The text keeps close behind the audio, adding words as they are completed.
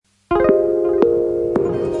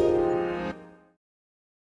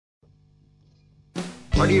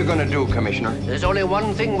What are you going to do, Commissioner? There's only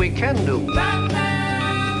one thing we can do.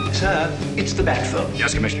 Sir, it's the Batphone.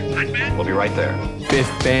 Yes, Commissioner. Batman? We'll be right there. Biff,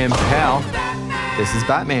 bam, pow. This is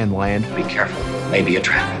Batman Land. Be careful. Maybe a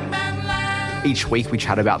trap. Each week we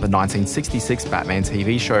chat about the 1966 Batman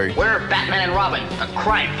TV show. We're Batman and Robin, the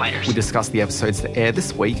crime fighters. We discuss the episodes that air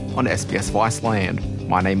this week on SBS Viceland.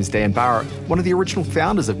 My name is Dan Barrett, one of the original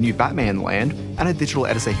founders of New Batman Land and a digital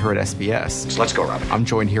editor here at SBS. So let's go, Robin. I'm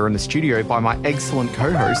joined here in the studio by my excellent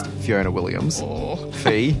co-host, Fiona Williams.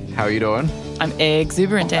 Fee, how are you doing? I'm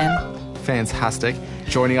exuberant, Dan. Fantastic.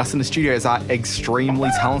 Joining us in the studio is our extremely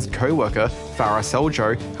talented co-worker, Farah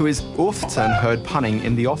Seljo, who is often heard punning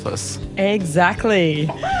in the office. Exactly.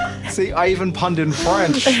 See, I even punned in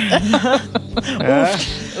French.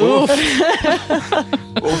 Oof.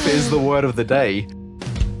 Oof is the word of the day.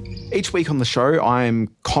 Each week on the show, I'm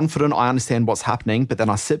confident I understand what's happening, but then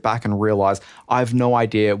I sit back and realise I have no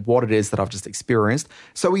idea what it is that I've just experienced.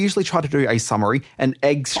 So we usually try to do a summary, an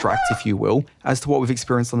extract, if you will, as to what we've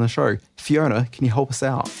experienced on the show. Fiona, can you help us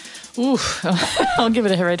out? Oof. I'll give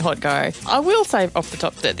it a red hot go. I will say off the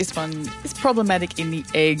top that this one is problematic in the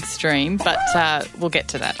extreme, but we'll get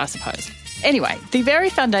to that, I suppose. Anyway, the very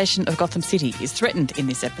foundation of Gotham City is threatened in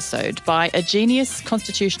this episode by a genius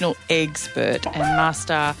constitutional expert and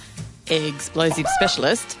master explosive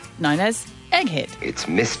specialist known as Egghead. It's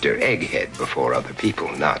Mr. Egghead before other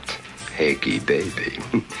people, not Eggy Baby.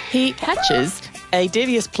 He hatches a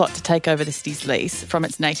devious plot to take over the city's lease from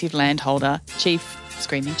its native landholder, Chief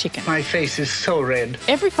Screaming Chicken. My face is so red.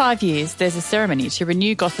 Every 5 years, there's a ceremony to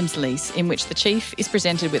renew Gotham's lease in which the chief is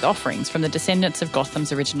presented with offerings from the descendants of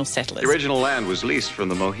Gotham's original settlers. The original land was leased from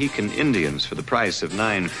the Mohican Indians for the price of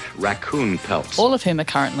 9 raccoon pelts. All of whom are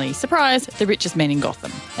currently, surprise, the richest men in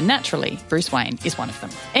Gotham. And naturally, Bruce Wayne is one of them.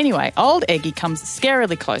 Anyway, old Eggy comes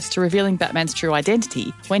scarily close to revealing Batman's true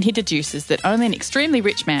identity when he deduces that only an extremely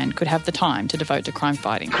rich man could have the time to devote to crime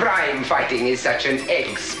fighting. Crime fighting is such an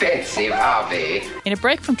expensive hobby. In a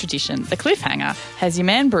break from tradition, the cliffhanger has your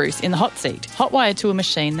man Bruce in the hot seat, hot-wired to a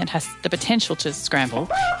machine that has the potential to scramble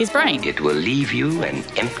his brain. It will leave you an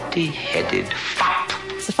empty-headed fop.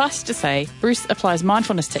 Suffice to say, Bruce applies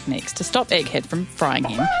mindfulness techniques to stop Egghead from frying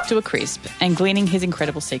him to a crisp and gleaning his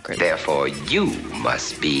incredible secret. Therefore, you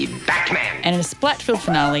must be Batman. And in a splat-filled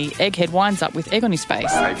finale, Egghead winds up with egg on his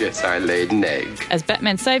face. I guess I laid an egg. As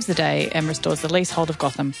Batman saves the day and restores the leasehold of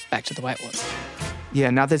Gotham back to the way it was. Yeah,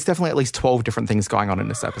 now there's definitely at least 12 different things going on in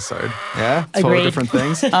this episode. Yeah? 12 Agreed. different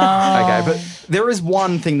things. Okay, but there is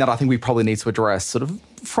one thing that I think we probably need to address, sort of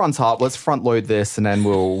front up. Let's front load this and then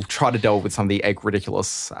we'll try to delve with some of the egg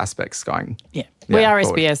ridiculous aspects going. Yeah. We are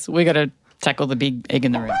forward. SBS. We got to tackle the big egg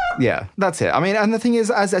in the room. Yeah, that's it. I mean, and the thing is,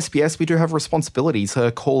 as SBS, we do have a responsibility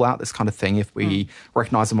to call out this kind of thing if we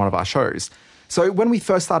recognise in one of our shows. So when we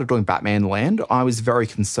first started doing Batman Land, I was very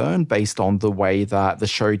concerned based on the way that the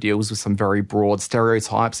show deals with some very broad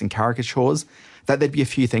stereotypes and caricatures, that there'd be a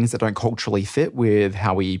few things that don't culturally fit with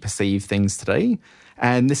how we perceive things today.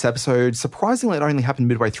 And this episode, surprisingly, it only happened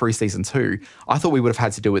midway through season 2. I thought we would have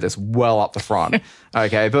had to deal with this well up the front.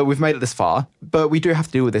 Okay, but we've made it this far. But we do have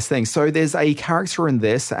to deal with this thing. So there's a character in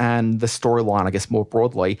this, and the storyline, I guess more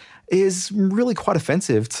broadly, is really quite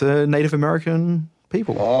offensive to Native American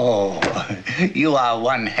people. Oh, you are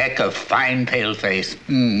one heck of fine paleface.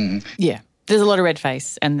 Yeah. There's a lot of red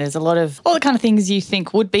face and there's a lot of all the kind of things you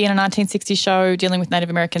think would be in a 1960s show dealing with Native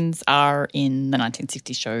Americans are in the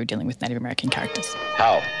 1960s show dealing with Native American characters.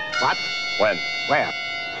 How? What? When? Where?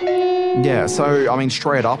 Yeah, so, I mean,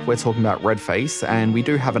 straight up, we're talking about red face, and we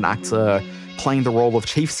do have an actor playing the role of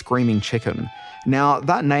Chief Screaming Chicken. Now,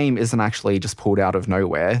 that name isn't actually just pulled out of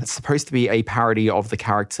nowhere. It's supposed to be a parody of the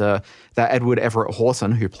character that Edward Everett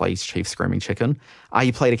Horton, who plays Chief Screaming Chicken,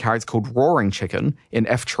 he played a character called Roaring Chicken in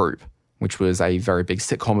F Troop, which was a very big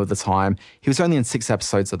sitcom of the time. He was only in 6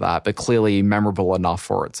 episodes of that, but clearly memorable enough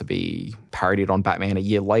for it to be parodied on Batman a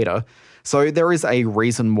year later. So there is a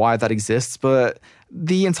reason why that exists, but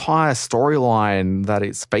the entire storyline that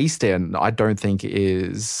it's based in, I don't think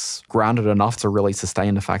is grounded enough to really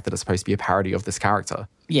sustain the fact that it's supposed to be a parody of this character.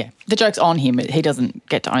 Yeah, the joke's on him. He doesn't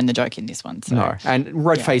get to own the joke in this one. So. No, and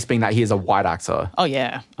red face being that he is a white actor. Oh,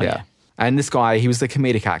 yeah. Yeah. And this guy, he was the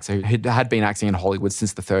comedic actor who had been acting in Hollywood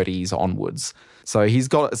since the 30s onwards. So he's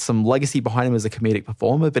got some legacy behind him as a comedic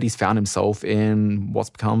performer, but he's found himself in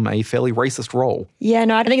what's become a fairly racist role. Yeah,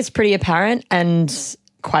 no, I think it's pretty apparent and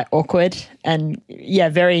quite awkward and, yeah,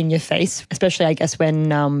 very in your face, especially, I guess,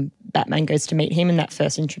 when Batman goes to meet him in that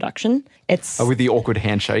first introduction. It's with the awkward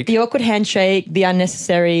handshake. The awkward handshake, the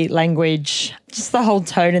unnecessary language, just the whole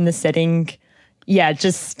tone and the setting. Yeah,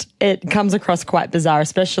 just it comes across quite bizarre,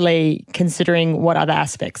 especially considering what other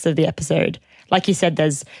aspects of the episode like you said,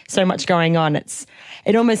 there's so much going on.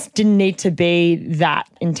 It almost didn't need to be that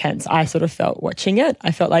intense. I sort of felt watching it.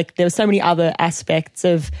 I felt like there were so many other aspects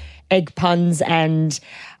of egg puns and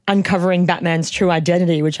uncovering Batman's true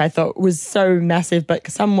identity, which I thought was so massive, but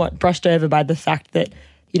somewhat brushed over by the fact that,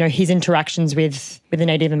 you know, his interactions with a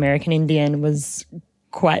Native American Indian was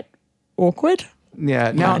quite awkward.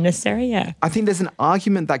 Yeah. Now, unnecessary, yeah. I think there's an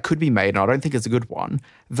argument that could be made, and I don't think it's a good one,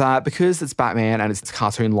 that because it's Batman and it's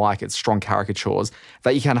cartoon-like, it's strong caricatures,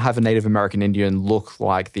 that you can have a Native American Indian look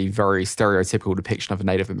like the very stereotypical depiction of a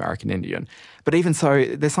Native American Indian. But even so,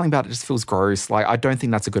 there's something about it that just feels gross. Like, I don't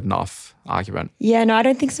think that's a good enough argument. Yeah, no, I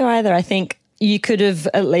don't think so either. I think you could have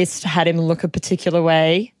at least had him look a particular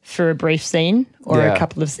way for a brief scene or a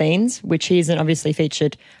couple of scenes, which he isn't obviously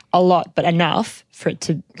featured a lot, but enough for it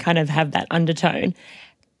to kind of have that undertone.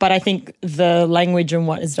 But I think the language and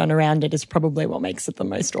what is done around it is probably what makes it the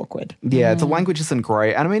most awkward. Yeah, the language isn't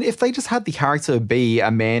great. And I mean, if they just had the character be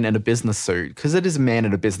a man in a business suit, because it is a man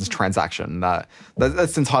in a business transaction,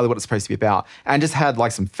 that's entirely what it's supposed to be about, and just had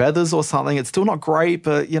like some feathers or something, it's still not great,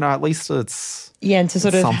 but, you know, at least it's and to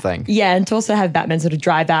sort of something. Yeah, and to also have Batman sort of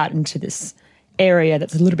drive out into this area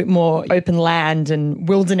that's a little bit more open land and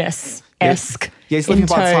wilderness-esque. Yeah, he's living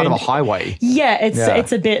by the side of a highway. Yeah,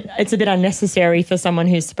 it's a bit unnecessary for someone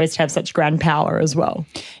who's supposed to have such grand power as well.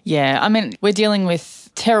 Yeah, I mean, we're dealing with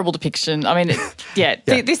terrible depiction. I mean, There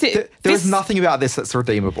is nothing about this that's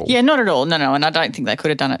redeemable. Yeah, not at all. No, and I don't think they could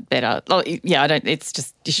have done it better. Yeah, I don't. It's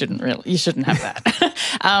just you shouldn't have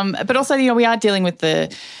that. But also, you know, we are dealing with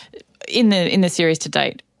in the series to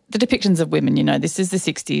date. The depictions of women, you know, this is the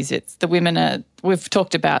 60s. It's the women we've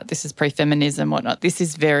talked about, this is pre-feminism, whatnot. This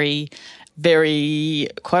is very, very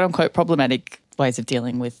quote-unquote problematic ways of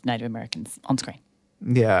dealing with Native Americans on screen.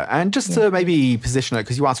 Yeah, and just to maybe position it,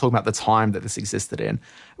 because you are talking about the time that this existed in.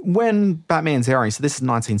 When Batman's airing, so this is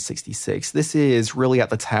 1966, this is really at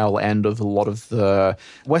the tail end of a lot of the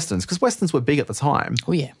Westerns, because Westerns were big at the time.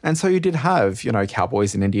 Oh, yeah. And so you did have, you know,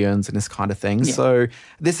 cowboys and Indians and this kind of thing. Yeah. So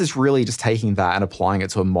this is really just taking that and applying it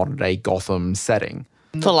to a modern-day Gotham setting.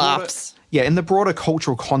 For laughs. Yeah, in the broader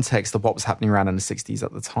cultural context of what was happening around in the 60s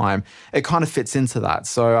at the time, it kind of fits into that.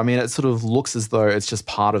 So, I mean, it sort of looks as though it's just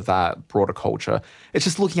part of that broader culture. It's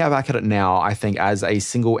just looking back at it now, I think, as a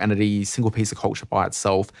single entity, single piece of culture by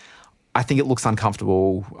itself, I think it looks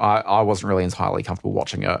uncomfortable. I wasn't really entirely comfortable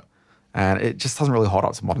watching it. And it just doesn't really hold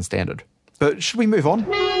up to modern standard. But should we move on?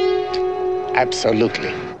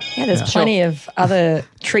 Absolutely. Yeah, there's plenty of other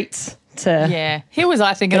treats. Here was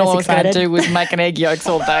I thinking all I was going to do was make an egg yolks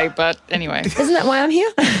all day, but anyway. Isn't that why I'm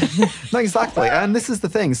here? No, exactly. And this is the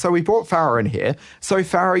thing. So we brought Farah in here. So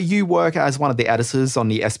Farah, you work as one of the editors on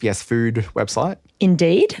the SBS Food website.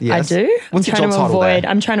 Indeed, yes. I do. What's your job title there?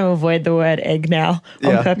 I'm trying to avoid the word egg now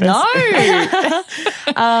on purpose. No.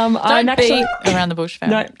 Don't beat around the bush,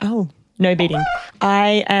 Farah. No beating.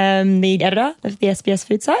 I am the editor of the SBS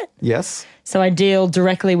Food site. Yes. So I deal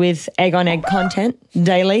directly with egg-on-egg content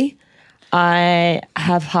daily. I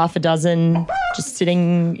have half a dozen just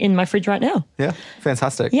sitting in my fridge right now. Yeah,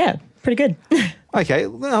 fantastic. Yeah, pretty good. Okay,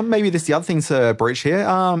 well, maybe this is the other thing to breach here.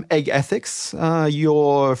 Egg ethics,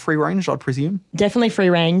 you're free range, I'd presume? Definitely free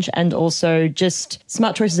range, and also just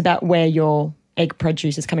smart choices about where your egg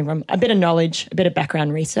produce is coming from. A bit of knowledge, a bit of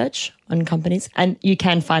background research on companies, and you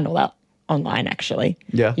can find all that online, actually.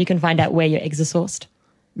 Yeah. You can find out where your eggs are sourced.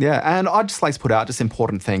 Yeah, and I'd just like to put out this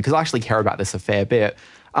important thing, because I actually care about this a fair bit.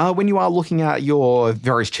 When you are looking at your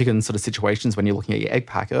various chicken sort of situations, when you're looking at your egg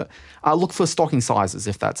packet, look for stocking sizes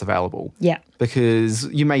if that's available. Yeah. Because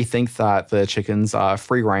you may think that the chickens are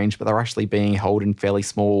free range, but they're actually being held in fairly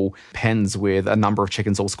small pens with a number of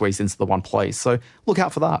chickens all squeezed into the one place. So look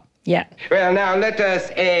out for that. Yeah. Well, now let us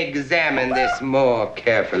examine this more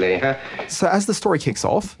carefully, huh? So as the story kicks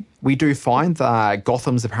off, we do find that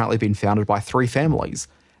Gotham's apparently been founded by 3 families.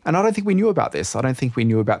 And I don't think we knew about this. I don't think we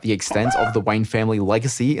knew about the extent of the Wayne family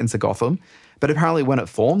legacy into Gotham. But apparently when it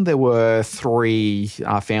formed, there were 3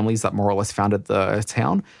 families that more or less founded the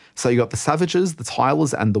town. So you got the Savages, the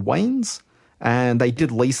Tylers, and the Waynes. And they did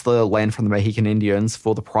lease the land from the Mohican Indians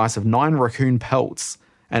for the price of 9 raccoon pelts.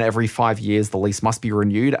 And every 5 years, the lease must be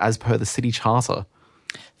renewed as per the city charter.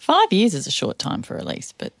 5 years is a short time for a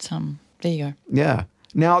lease, but there you go. Yeah.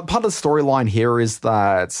 Now, part of the storyline here is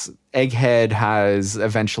that Egghead has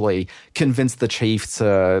eventually convinced the chief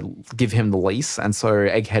to give him the lease, and so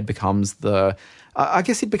Egghead becomes I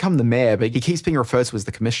guess he'd become the mayor, but he keeps being referred to as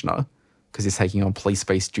the commissioner because he's taking on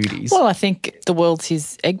police-based duties. Well, I think the world's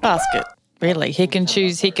his egg basket. really. He can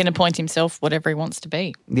choose, he can appoint himself whatever he wants to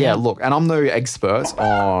be. Yeah, look, and I'm no expert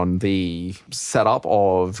on the setup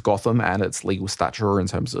of Gotham and its legal stature in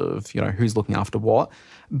terms of, you know, who's looking after what.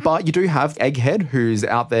 But you do have Egghead, who's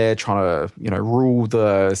out there trying to, you know, rule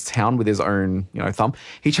the town with his own, you know, thumb.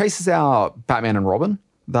 He chases out Batman and Robin.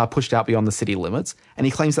 They're pushed out beyond the city limits, and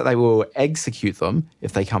he claims that they will execute them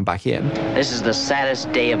if they come back in. This is the saddest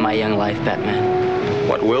day of my young life, Batman.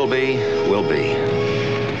 What will be, will be.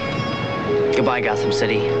 Goodbye, Gotham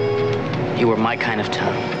City. You were my kind of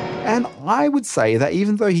town. And I would say that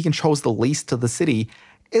even though he controls the lease to the city,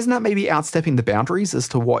 isn't that maybe outstepping the boundaries as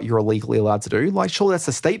to what you're legally allowed to do? Like, surely that's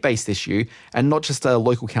a state-based issue and not just a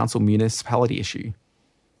local council municipality issue.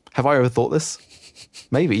 Have I overthought this?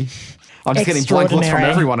 Maybe. I'm just getting blank looks from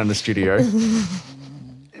everyone in the studio.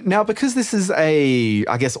 Now, because this is a,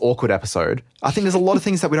 I guess, awkward episode, I think there's a lot of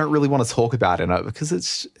things that we don't really want to talk about in it because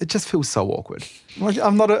it just feels so awkward. Like,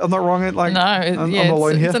 I'm not wrong. Like, No, I'm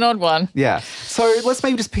alone here. it's an odd one. Yeah. So let's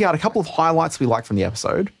maybe just pick out a couple of highlights we like from the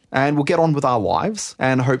episode, and we'll get on with our lives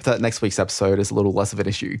and hope that next week's episode is a little less of an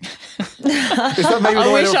issue. Is that maybe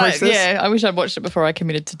the way to approach this? Yeah, I wish I'd watched it before I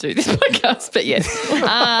committed to do this podcast, but yes.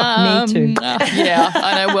 Me too. Yeah,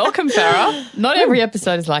 I know. Welcome, Farah. Not every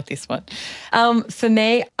episode is like this one. For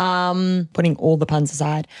me, putting all the puns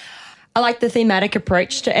aside, I like the thematic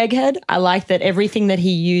approach to Egghead. I like that everything that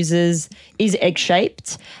he uses is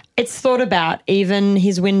egg-shaped. It's thought about. Even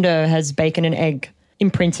his window has bacon and egg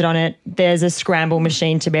imprinted on it. There's a scramble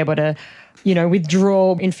machine to be able to, you know,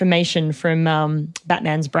 withdraw information from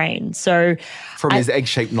Batman's brain. So From his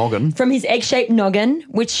egg-shaped noggin. From his egg-shaped noggin,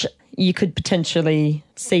 which you could potentially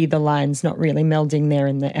see the lines not really melding there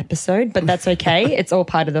in the episode, but that's okay. It's all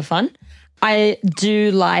part of the fun. I do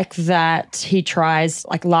like that he tries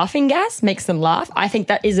like laughing gas, makes them laugh. I think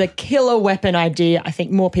that is a killer weapon idea. I think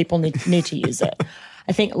more people need to use it.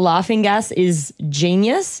 I think laughing gas is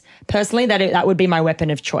genius. Personally, that would be my weapon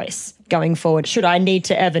of choice going forward. Should I need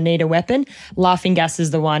a weapon, laughing gas is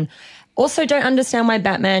the one. Also, don't understand why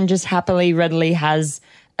Batman just readily has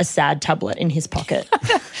a sad tablet in his pocket.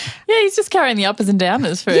 Yeah, he's just carrying the uppers and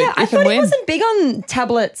downers for Yeah, I if and thought he when. wasn't big on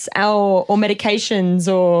tablets or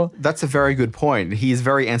medications or... That's a very good point. He is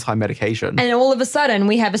very anti-medication. And all of a sudden,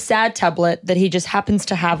 we have a sad tablet that he just happens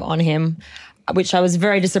to have on him, which I was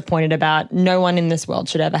very disappointed about. No one in this world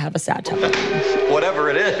should ever have a sad tablet. Whatever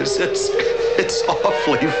it is, it's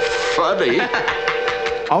awfully funny.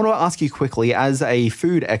 I want to ask you quickly, as a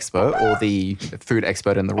food expert, or the food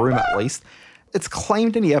expert in the room at least, it's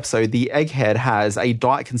claimed in the episode the Egghead has a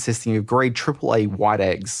diet consisting of grade AAA white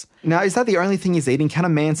eggs. Now, is that the only thing he's eating? Can a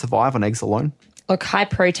man survive on eggs alone? Look, high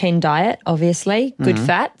protein diet, obviously, good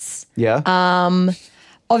fats. Yeah.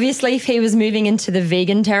 Obviously, if he was moving into the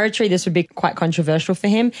vegan territory, this would be quite controversial for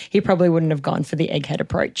him. He probably wouldn't have gone for the egghead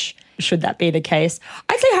approach, should that be the case.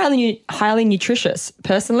 I'd say highly nutritious.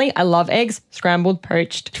 Personally, I love eggs, scrambled,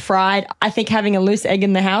 poached, fried. I think having a loose egg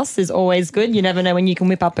in the house is always good. You never know when you can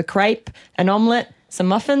whip up a crepe, an omelette, some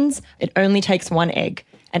muffins. It only takes one egg.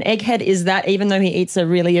 An egghead is that, even though he eats a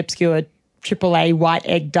really obscure AAA white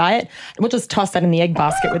egg diet. We'll just toss that in the egg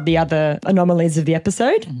basket with the other anomalies of the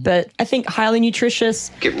episode. But I think highly nutritious.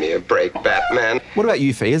 Give me a break, Batman. What about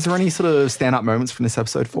you, Fee? Is there any sort of stand-up moments from this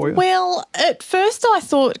episode for you? Well, at first I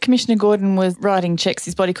thought Commissioner Gordon was writing checks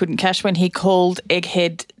his body couldn't cash when he called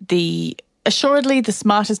Egghead assuredly the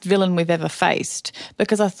smartest villain we've ever faced,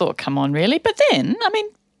 because I thought, come on, really? But then, I mean,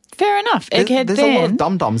 fair enough. Egghead There's a lot of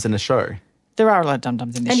dum-dums in the show. There are a lot of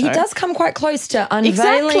dum-dums in this show. And he does come quite close to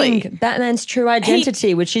unveiling Batman's true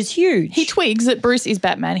identity, which is huge. He twigs that Bruce is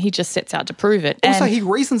Batman. He just sets out to prove it. Also, And he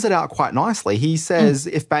reasons it out quite nicely. He says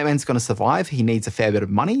if Batman's going to survive, he needs a fair bit of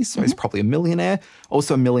money, so he's probably a millionaire.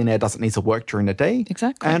 Also, a millionaire doesn't need to work during the day.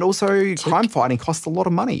 Exactly. And also, crime fighting costs a lot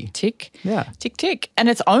of money. tick, Yeah. tick, tick. And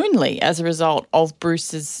it's only as a result of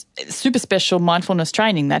Bruce's super special mindfulness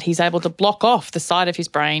training that he's able to block off the side of his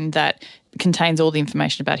brain that contains all the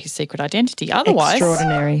information about his secret identity.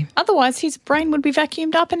 Extraordinary. Otherwise, his brain would be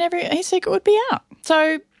vacuumed up and his secret would be out.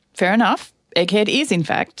 So, fair enough. Egghead is, in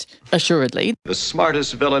fact, assuredly, The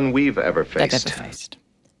smartest villain we've ever faced.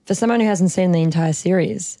 For someone who hasn't seen the entire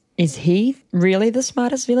series, is he really the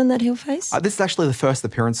smartest villain that he'll face? This is actually the first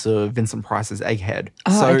appearance of Vincent Price's Egghead.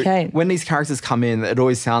 Oh, so okay. when these characters come in, it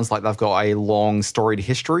always sounds like they've got a long storied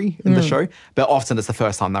history in the show, but often it's the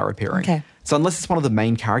first time they're appearing. Okay. So unless it's one of the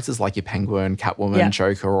main characters like your Penguin, Catwoman, Yeah.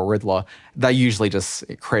 Joker, or Riddler, they're usually just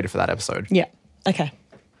created for that episode. Yeah. Okay.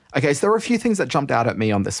 Okay, so there were a few things that jumped out at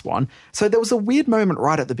me on this one. So there was a weird moment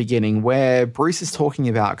right at the beginning where Bruce is talking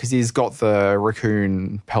about, because he's got the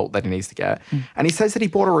raccoon pelt that he needs to get, and he says that he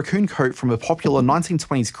bought a raccoon coat from a popular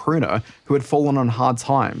 1920s crooner who had fallen on hard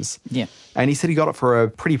times. Yeah. And he said he got it for a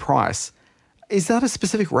pretty price. Is that a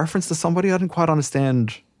specific reference to somebody? I didn't quite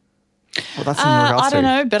understand what that's in regards to. I don't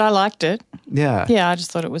know, but I liked it. Yeah. Yeah, I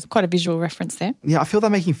just thought it was quite a visual reference there. Yeah, I feel they're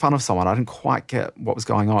making fun of someone. I didn't quite get what was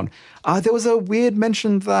going on. There was a weird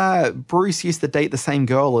mention that Bruce used to date the same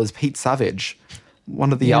girl as Pete Savage,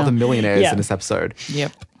 one of the other millionaires in this episode.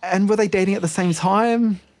 Yep. And were they dating at the same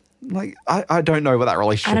time? Like, I don't know what that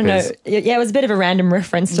relationship is. Yeah, it was a bit of a random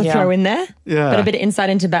reference to throw in there. Yeah. But a bit of insight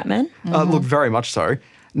into Batman. Look, very much so.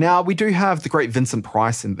 Now, we do have the great Vincent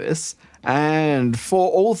Price in this. And for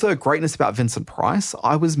all the greatness about Vincent Price,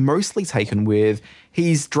 I was mostly taken with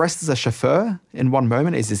he's dressed as a chauffeur in one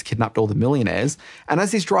moment as he's kidnapped all the millionaires. And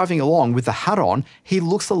as he's driving along with the hat on, he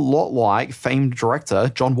looks a lot like famed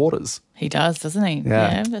director John Waters. He does, doesn't he?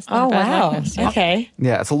 Yeah. That's not a bad likeness. Yeah. Okay.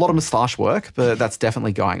 Yeah, it's a lot of moustache work, but that's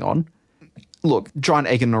definitely going on. Look, giant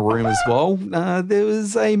egg in the room as well. There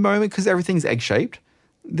was a moment, because everything's egg-shaped,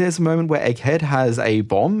 there's a moment where Egghead has a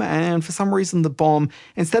bomb, and for some reason the bomb,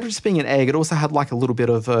 instead of just being an egg, it also had like a little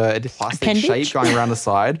bit of a plastic appendage? shape going around the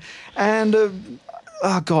side. And, it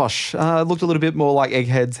looked a little bit more like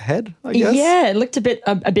Egghead's head, I guess. Yeah, it looked a bit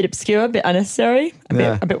obscure, a bit unnecessary,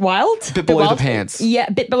 a bit wild. A bit below the pants. Yeah,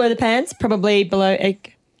 a bit below the pants, probably below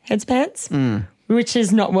Egghead's pants, which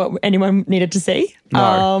is not what anyone needed to see.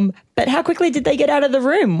 No. But how quickly did they get out of the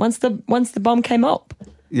room once the bomb came up?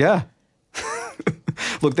 Yeah.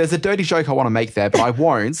 Look, there's a dirty joke I want to make there, but I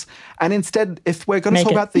won't. And instead, if we're going to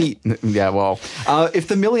talk about if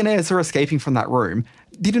the millionaires are escaping from that room,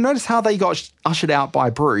 did you notice how they got ushered out by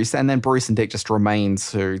Bruce, and then Bruce and Dick just remained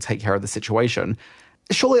to take care of the situation?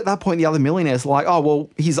 Surely at that point, the other millionaires are like, oh, well,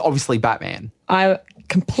 he's obviously Batman. I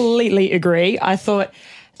completely agree. I thought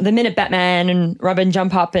the minute Batman and Robin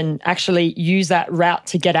jump up and actually use that route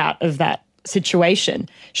to get out of that situation,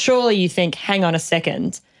 surely you think, hang on a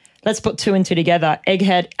second, let's put two and two together.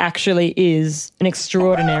 Egghead actually is an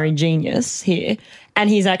extraordinary genius here,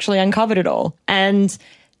 and he's actually uncovered it all. And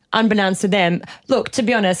unbeknownst to them, look, to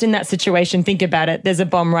be honest, in that situation, think about it. There's a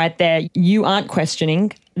bomb right there. You aren't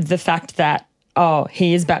questioning the fact that, oh,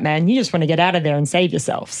 he is Batman. You just want to get out of there and save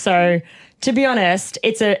yourself. So to be honest,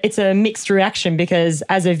 it's a mixed reaction, because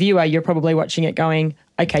as a viewer, you're probably watching it going,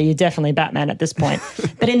 okay, you're definitely Batman at this point.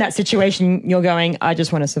 But in that situation, you're going, I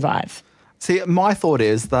just want to survive. See, my thought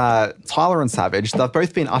is that Tyler and Savage, they've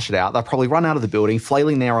both been ushered out. They'll probably run out of the building,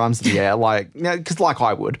 flailing their arms in the air, because like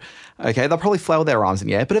I would. Okay, they'll probably flail their arms in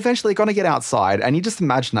the air, but eventually they're going to get outside, and you just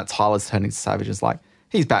imagine that Tyler's turning to Savage and is like,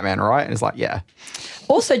 he's Batman, right? And he's like, yeah.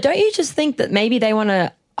 Also, don't you just think that maybe they want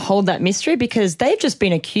to hold that mystery, because they've just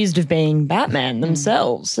been accused of being Batman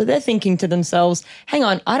themselves. So they're thinking to themselves, hang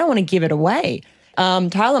on, I don't want to give it away.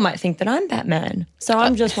 Tyler might think that I'm Batman. So I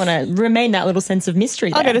just want to remain that little sense of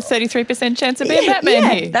mystery there. I got a 33% chance of being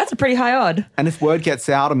Batman here. That's a pretty high odd. And if word gets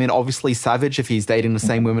out, I mean, obviously Savage, if he's dating the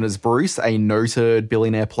same woman as Bruce, a noted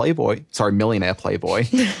millionaire playboy.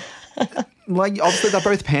 Obviously they're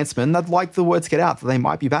both pantsmen. They'd like the word to get out that they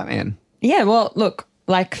might be Batman. Yeah, well, look,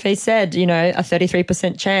 like Faye said, a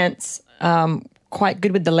 33% chance, quite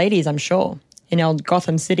good with the ladies, I'm sure, in old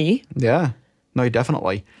Gotham City. Yeah, no,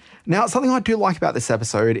 definitely. Now, something I do like about this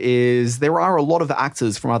episode is there are a lot of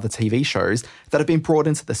actors from other TV shows that have been brought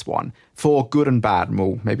into this one for good and bad, and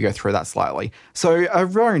we'll maybe go through that slightly. So a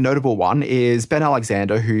very notable one is Ben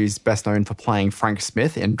Alexander, who's best known for playing Frank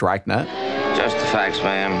Smith in Dragnet. Just the facts,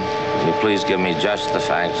 ma'am. Will you please give me just the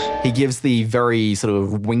facts? He gives the very sort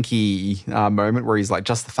of winky moment where he's like,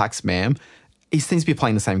 just the facts, ma'am. He seems to be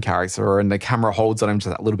playing the same character, and the camera holds on him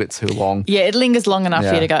just a little bit too long. Yeah, it lingers long enough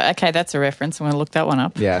for you to go, okay, that's a reference. I'm going to look that one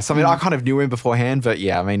up. Yeah, so I mean, I kind of knew him beforehand, but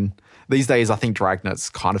yeah, I mean, these days I think Dragnet's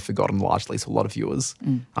kind of forgotten largely to a lot of viewers.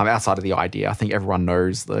 Outside of the idea, I think everyone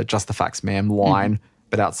knows the just the facts, ma'am line,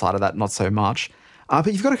 but outside of that, not so much.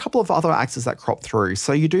 But you've got a couple of other actors that crop through.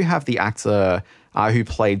 So you do have the actor who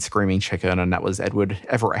played Screaming Chicken, and that was Edward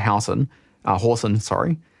Everett Horton.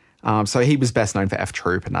 So he was best known for F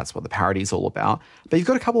Troop, and that's what the parody is all about. But you've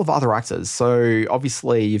got a couple of other actors. So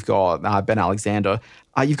obviously you've got Ben Alexander.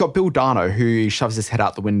 You've got Bill Dano, who shoves his head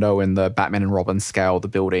out the window in the Batman and Robin scale, the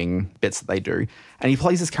building bits that they do. And he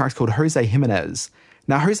plays this character called Jose Jimenez.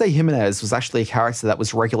 Now, Jose Jimenez was actually a character that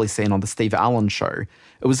was regularly seen on the Steve Allen Show.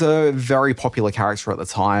 It was a very popular character at the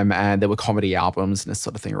time, and there were comedy albums and this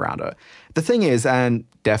sort of thing around it. The thing is, and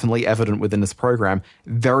definitely evident within this program,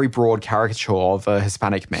 very broad caricature of a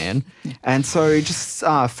Hispanic man. And so just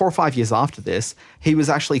 4 or 5 years after this, he was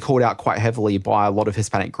actually called out quite heavily by a lot of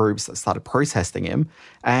Hispanic groups that started protesting him.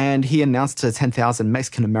 And he announced to 10,000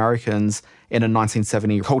 Mexican Americans in a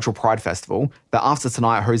 1970 Cultural Pride Festival that after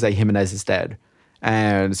tonight, Jose Jimenez is dead.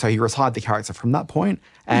 And so he retired the character from that point.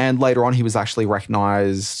 And later on, he was actually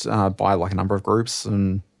recognized by like a number of groups,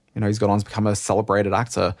 and he's gone on to become a celebrated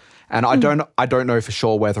actor. And I don't know for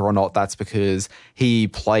sure whether or not that's because he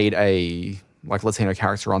played a like Latino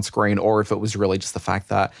character on screen, or if it was really just the fact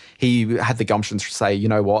that he had the gumption to say, you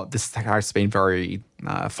know what, this character's been very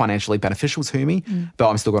financially beneficial to me, but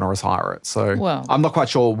I'm still going to retire it. So I'm not quite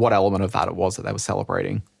sure what element of that it was that they were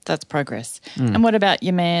celebrating. That's progress. And what about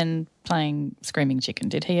your man playing Screaming Chicken?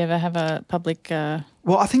 Did he ever have a public...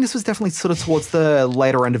 Well, I think this was definitely sort of towards the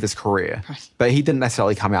later end of his career. Right. But he didn't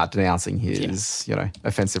necessarily come out denouncing his,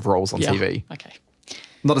 offensive roles on TV. Okay.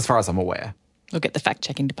 Not as far as I'm aware. We'll get the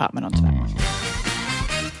fact-checking department onto that one.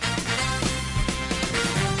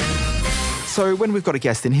 So when we've got a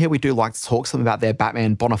guest in here, we do like to talk to them about their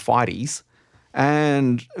Batman bona fides.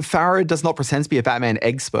 And Farah does not pretend to be a Batman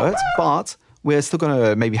expert, but we're still going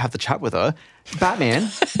to maybe have the chat with her. Batman,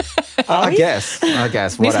 I guess,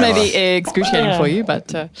 whatever. This may be excruciating for you, but...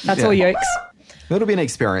 That's all yokes. It'll be an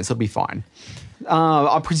experience. It'll be fine.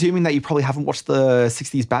 I'm presuming that you probably haven't watched the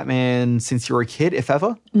 60s Batman since you were a kid, if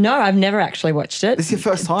ever? No, I've never actually watched it. This is your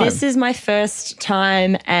first time? This is my first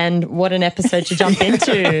time, and what an episode to jump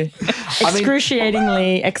into.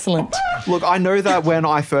 Excruciatingly excellent. Look, I know that when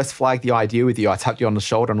I first flagged the idea with you, I tapped you on the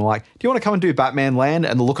shoulder and I'm like, do you want to come and do Batman Land?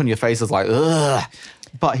 And the look on your face is like, ugh.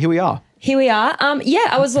 But here we are. Here we are.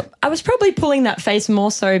 I was probably pulling that face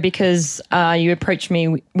more so because you approached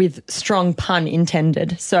me with strong pun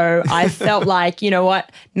intended. So I felt like, you know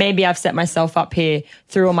what, maybe I've set myself up here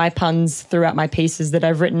through all my puns throughout my pieces that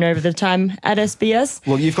I've written over the time at SBS.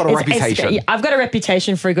 Well, you've got a reputation. I've got a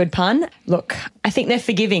reputation for a good pun. Look, I think they're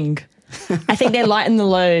forgiving. I think they lighten the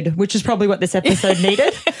load, which is probably what this episode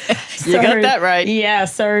needed. You got that right. Yeah,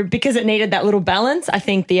 so because it needed that little balance, I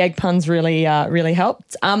think the egg puns really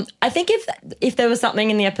helped. I think if there was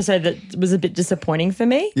something in the episode that was a bit disappointing for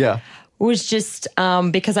me, was just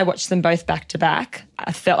because I watched them both back to back.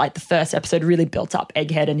 I felt like the first episode really built up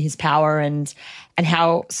Egghead and his power and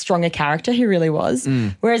how strong a character he really was.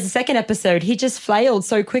 Whereas the second episode, he just flailed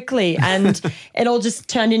so quickly and it all just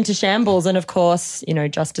turned into shambles. And of course,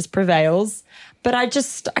 justice prevails. But I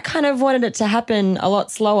kind of wanted it to happen a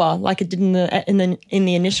lot slower, like it did in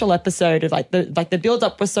the initial episode. The build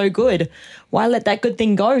up was so good. Why let that good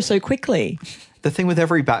thing go so quickly? The thing with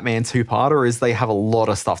every Batman two-parter is they have a lot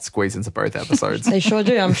of stuff squeezed into both episodes. They sure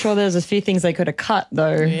do. I'm sure there's a few things they could have cut,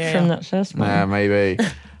 though, from that first one. Yeah, maybe.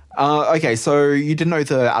 Okay, so you didn't know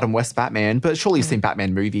the Adam West Batman, but surely you've seen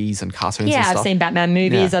Batman movies and cartoons and stuff. Yeah, I've seen Batman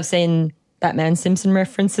movies. Yeah. I've seen Batman Simpson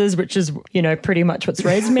references, which is, pretty much what's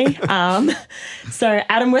raised me. So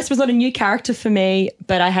Adam West was not a new character for me,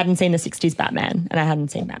 but I hadn't seen the 60s Batman, and I hadn't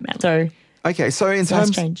seen Batman. So okay, so in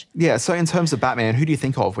terms of Batman, who do you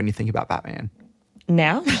think of when you think about Batman?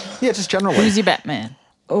 Now? Yeah, just generally. Who's your Batman?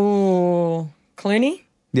 Oh, Clooney?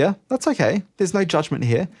 Yeah, that's okay. There's no judgment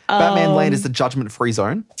here. Batman Land is the judgment-free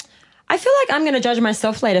zone. I feel like I'm going to judge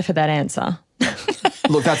myself later for that answer.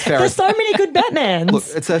 Look, that's fair. There's so many good Batmans. Look,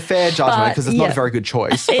 it's a fair judgment because it's not a very good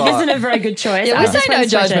choice. It isn't a very good choice. Yeah, we say no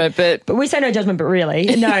judgment, but we say no judgment, but really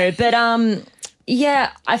no. But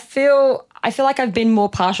I feel like I've been more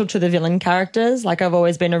partial to the villain characters. Like I've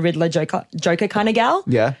always been a Riddler Joker kind of gal.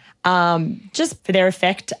 Yeah. Just for their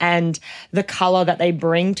effect and the color that they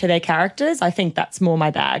bring to their characters. I think that's more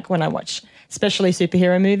my bag when I watch, especially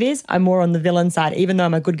superhero movies. I'm more on the villain side, even though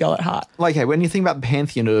I'm a good girl at heart. Like, hey, when you think about the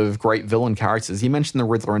pantheon of great villain characters, you mentioned the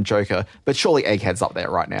Riddler and Joker, but surely Egghead's up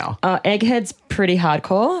there right now. Egghead's pretty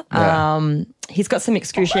hardcore. Yeah. He's got some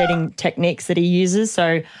excruciating techniques that he uses,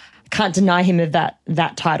 so can't deny him of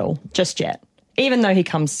that title just yet, even though he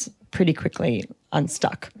comes pretty quickly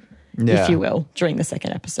unstuck. If you will, during the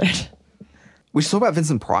second episode. We should talk about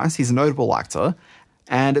Vincent Price. He's a notable actor.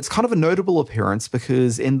 And it's kind of a notable appearance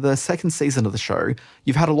because in the second season of the show,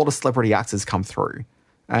 you've had a lot of celebrity actors come through.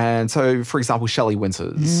 And so, for example, Shelley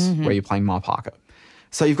Winters, where you're playing Ma Parker.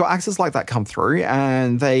 So you've got actors like that come through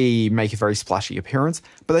and they make a very splashy appearance,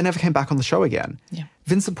 but they never came back on the show again. Yeah.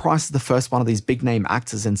 Vincent Price is the first one of these big-name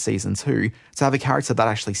actors in season 2 to have a character that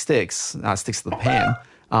actually sticks to the pan.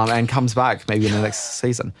 and comes back maybe in the next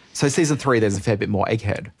season. So season 3, there's a fair bit more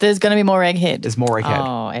Egghead. There's going to be more Egghead. There's more Egghead.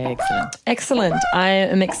 Oh, excellent. Excellent. I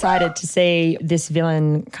am excited to see this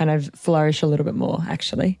villain kind of flourish a little bit more,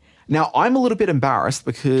 actually. Now, I'm a little bit embarrassed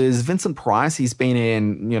because Vincent Price, he's been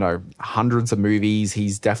in, hundreds of movies.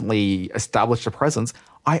 He's definitely established a presence.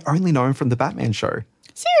 I only know him from the Batman show.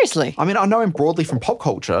 Seriously? I mean, I know him broadly from pop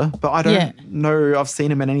culture, but I don't know I've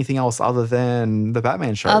seen him in anything else other than the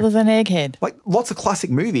Batman show. Other than Egghead. Like, lots of classic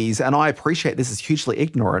movies, and I appreciate this is hugely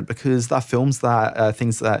ignorant because they're films that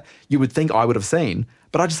things that you would think I would have seen,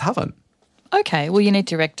 but I just haven't. Okay, well, you need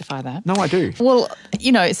to rectify that. No, I do. Well,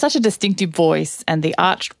 it's such a distinctive voice and the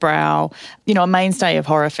arched brow, a mainstay of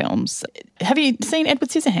horror films. Have you seen Edward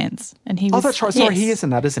Scissorhands? And he was, that's right. Sorry, he is in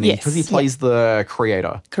that, isn't he? Yes. Because he plays the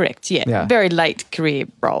creator. Correct, yeah. Very late career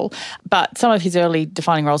role. But some of his early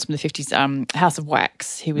defining roles from the 50s, House of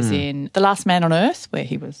Wax, he was in The Last Man on Earth, where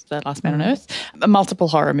he was the last man on Earth, multiple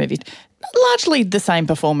horror movies. Largely the same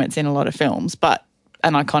performance in a lot of films, but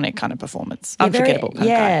an iconic kind of performance, unforgettable kind of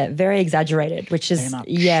guy. Very exaggerated, which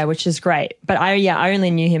is great. But I only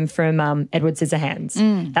knew him from Edward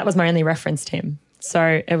Scissorhands. That was my only reference to him.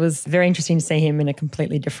 So it was very interesting to see him in a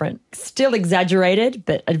completely different, still exaggerated,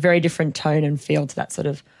 but a very different tone and feel to that sort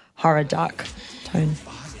of horror dark tone.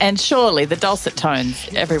 And surely the dulcet tones,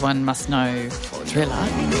 everyone must know Thriller.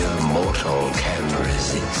 Mere mortal can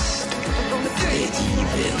resist the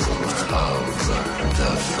evil of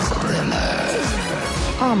the Thriller.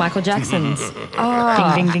 Oh, Michael Jackson's.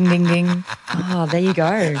 Ding, ding, ding, ding, ding. Oh, there you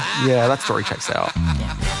go. Yeah, that story checks out.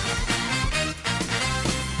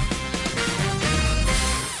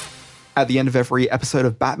 At the end of every episode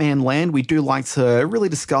of Batman Land, we do like to really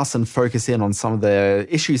discuss and focus in on some of the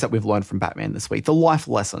issues that we've learned from Batman this week, the life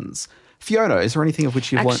lessons. Fiona, is there anything of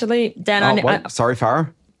which you've learned? Actually, Dan, sorry,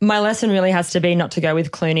 Farah. My lesson really has to be not to go with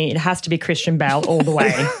Clooney. It has to be Christian Bale all the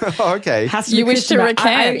way. Okay. You wish to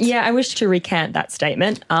recant? I wish to recant that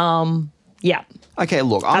statement. Yeah. Okay,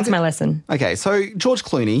 look. That's my lesson. Okay, so George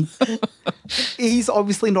Clooney, he's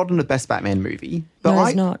obviously not in the best Batman movie. But No,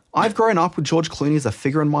 he's not. I've grown up with George Clooney as a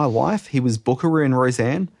figure in my life. He was Booker in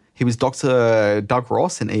Roseanne. He was Dr. Doug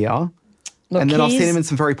Ross in ER. Look, and then I've seen him in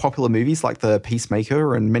some very popular movies like The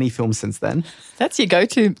Peacemaker and many films since then. That's your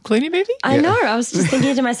go-to Clooney movie? I know. I was just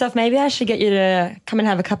thinking to myself, maybe I should get you to come and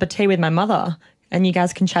have a cup of tea with my mother and you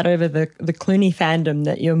guys can chat over the Clooney fandom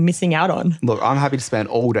that you're missing out on. Look, I'm happy to spend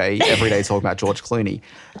all day, every day talking about George Clooney.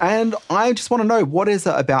 And I just want to know, what is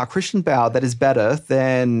it about Christian Bale that is better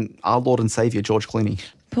than our Lord and Saviour, George Clooney?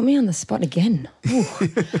 Put me on the spot again.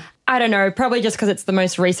 I don't know. Probably just because it's the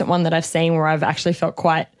most recent one that I've seen where I've actually felt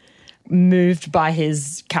quite moved by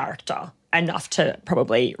his character enough to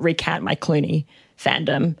probably recant my Clooney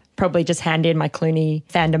fandom. Probably just hand in my Clooney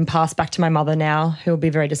fandom pass back to my mother now, who will be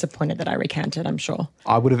very disappointed that I recanted, I'm sure.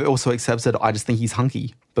 I would have also accepted, I just think he's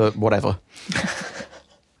hunky, but whatever.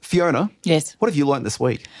 Fiona? Yes. What have you learnt this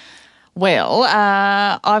week? Well,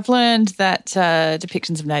 I've learned that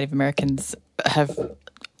depictions of Native Americans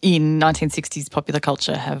in 1960s popular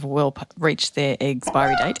culture have well reached their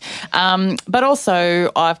expiry date. But also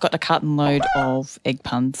I've got a carton load of egg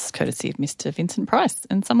puns courtesy of Mr. Vincent Price.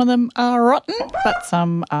 And some of them are rotten, but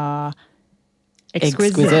some are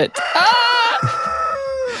exquisite.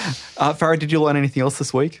 Farah, did you learn anything else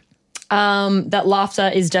this week? That laughter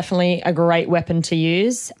is definitely a great weapon to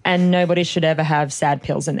use and nobody should ever have sad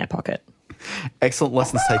pills in their pocket. Excellent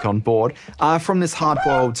lessons to take on board. From this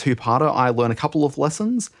hard-boiled two-parter, I learned a couple of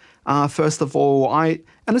lessons. First of all, and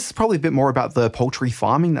this is probably a bit more about the poultry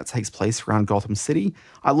farming that takes place around Gotham City.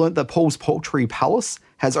 I learned that Paul's Poultry Palace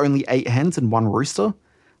has only 8 hens and 1 rooster,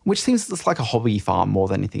 which seems it's like a hobby farm more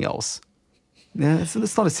than anything else. Yeah,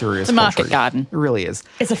 it's not a serious It's a market poultry. garden. It really is.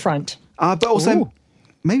 It's a front. But also, Ooh.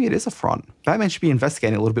 maybe it is a front. Batman should be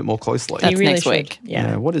investigating a little bit more closely. That's You really next should. week.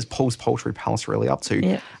 Yeah. What is Paul's Poultry Palace really up to?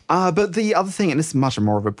 Yeah. But the other thing, and this is much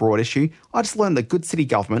more of a broad issue, I just learned that good city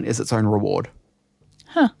government is its own reward.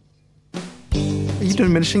 Huh. Are you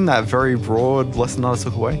diminishing that very broad lesson that I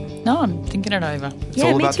took away? No, I'm thinking it over. It's Yeah,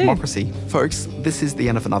 all me about too. democracy. Folks, this is the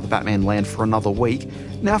end of another Batman Land for another week.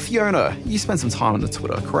 Now, Fiona, you spent some time on the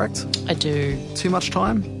Twitter, correct? I do. Too much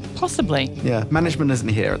time? Possibly. Yeah, management isn't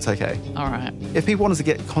here. It's okay. All right. If people wanted to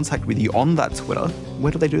get in contact with you on that Twitter,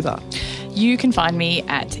 where do they do that? You can find me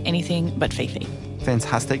at anything but Fifi.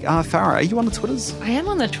 Fantastic. Farah, are you on the Twitters? I am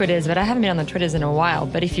on the Twitters, but I haven't been on the Twitters in a while.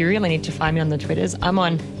 But if you really need to find me on the Twitters, I'm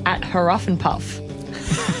on @Huruff&Puff.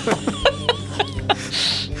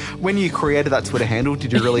 When you created that Twitter handle,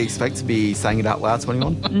 did you really expect to be saying it out loud to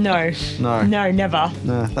anyone? No. No. No, never.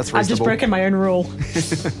 No, that's reasonable. I've just broken my own rule.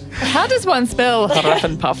 How does one spell Huruff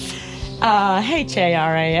and Puff?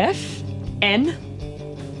 HARAFN.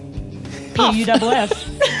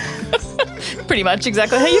 Hufflepuff. Pretty much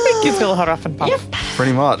exactly how you think you spell Hufflepuff. Yep.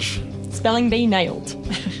 Pretty much. Spelling bee nailed.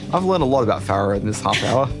 I've learned a lot about Farah in this half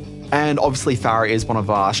hour. And obviously Farah is one of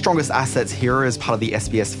our strongest assets here as part of the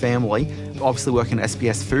SBS family. Obviously working at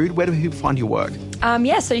SBS Food. Where do people find your work?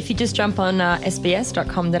 So if you just jump on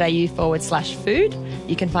sbs.com.au/food,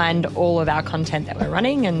 you can find all of our content that we're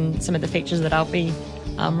running and some of the features that I'll be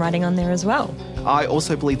writing on there as well. I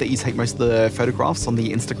also believe that you take most of the photographs on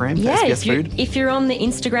the Instagram for SBS Food. If you're on the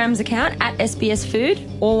Instagram's account at SBS Food,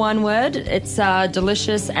 all one word, it's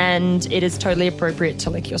delicious and it is totally appropriate to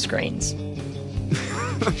lick your screens.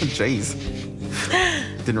 Jeez.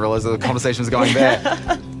 Didn't realise the conversation was going there.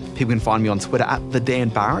 People can find me on Twitter at the Dan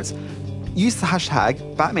Barrett. Use the hashtag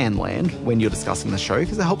BatmanLand when you're discussing the show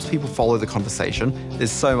because it helps people follow the conversation.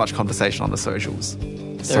 There's so much conversation on the socials.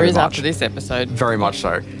 There is after this episode. Very much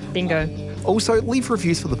so. Bingo. Also, leave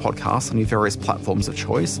reviews for the podcast on your various platforms of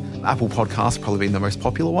choice. Apple Podcasts probably being the most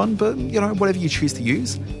popular one, but, whatever you choose to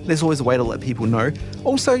use, there's always a way to let people know.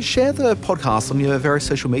 Also, share the podcast on your various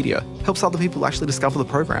social media. Helps other people actually discover the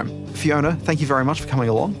program. Fiona, thank you very much for coming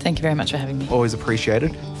along. Thank you very much for having me. Always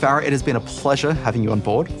appreciated. Farah, it has been a pleasure having you on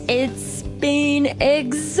board. It's been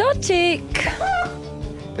exotic.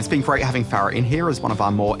 It's been great having Farah in here as one of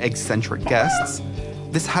our more eccentric guests.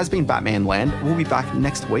 This has been Batman Land. We'll be back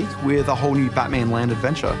next week with a whole new Batman Land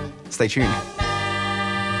adventure. Stay tuned.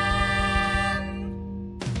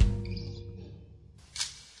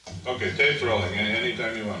 Okay, tape's rolling.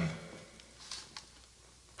 Anytime you want.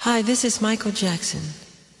 Hi, this is Michael Jackson.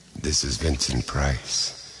 This is Vincent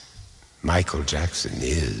Price. Michael Jackson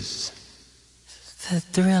is... The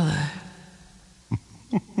Thriller.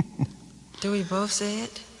 Do we both say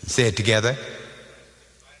it? Say it together.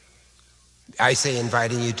 I say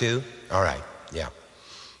inviting you to? All right, yeah.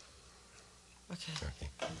 Okay.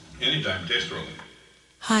 Anytime, tape's rolling.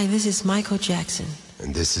 Hi, this is Michael Jackson.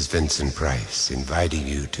 And this is Vincent Price inviting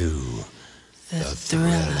you to... The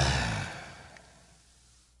Thriller.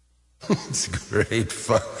 It's great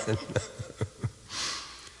fun.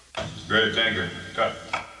 Great tanker. Cut.